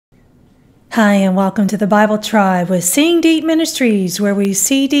Hi, and welcome to the Bible Tribe with Seeing Deep Ministries, where we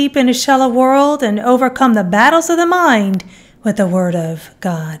see deep in a shallow world and overcome the battles of the mind with the Word of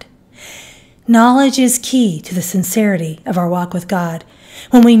God. Knowledge is key to the sincerity of our walk with God.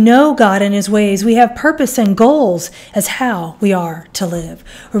 When we know God and His ways, we have purpose and goals as how we are to live.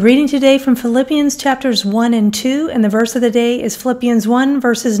 We're reading today from Philippians chapters 1 and 2, and the verse of the day is Philippians 1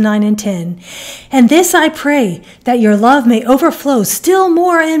 verses 9 and 10. And this I pray, that your love may overflow still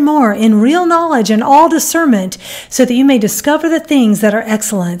more and more in real knowledge and all discernment, so that you may discover the things that are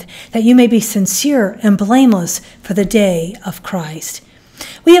excellent, that you may be sincere and blameless for the day of Christ.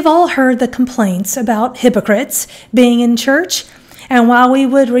 We have all heard the complaints about hypocrites being in church. And while we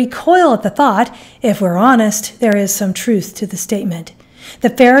would recoil at the thought, if we're honest, there is some truth to the statement. The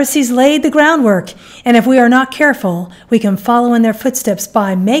Pharisees laid the groundwork, and if we are not careful, we can follow in their footsteps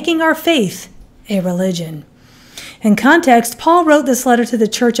by making our faith a religion. In context, Paul wrote this letter to the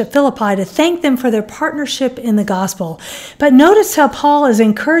church at Philippi to thank them for their partnership in the gospel. But notice how Paul is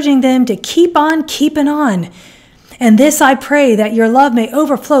encouraging them to keep on keeping on. And this I pray, that your love may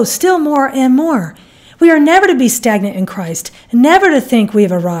overflow still more and more. We are never to be stagnant in Christ, never to think we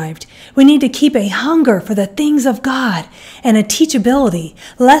have arrived. We need to keep a hunger for the things of God and a teachability,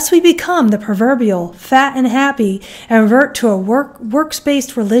 lest we become the proverbial fat and happy and revert to a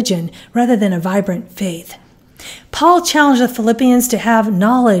works-based religion rather than a vibrant faith. Paul challenged the Philippians to have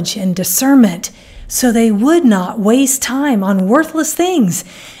knowledge and discernment so they would not waste time on worthless things,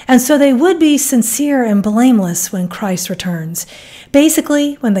 and so they would be sincere and blameless when Christ returns.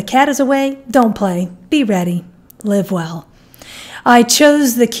 Basically, when the cat is away, don't play. Be ready. Live well. I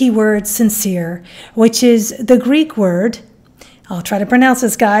chose the key word sincere, which is the Greek word, I'll try to pronounce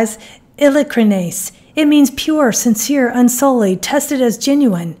this, guys, eilikrines. It means pure, sincere, unsullied, tested as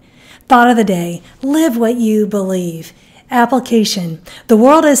genuine. Thought of the day, live what you believe. Application. The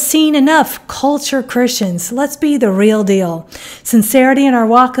world has seen enough culture Christians. Let's be the real deal. Sincerity in our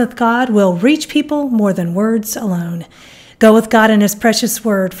walk with God will reach people more than words alone. Go with God and His precious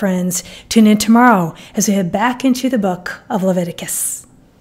word, friends. Tune in tomorrow as we head back into the book of Leviticus.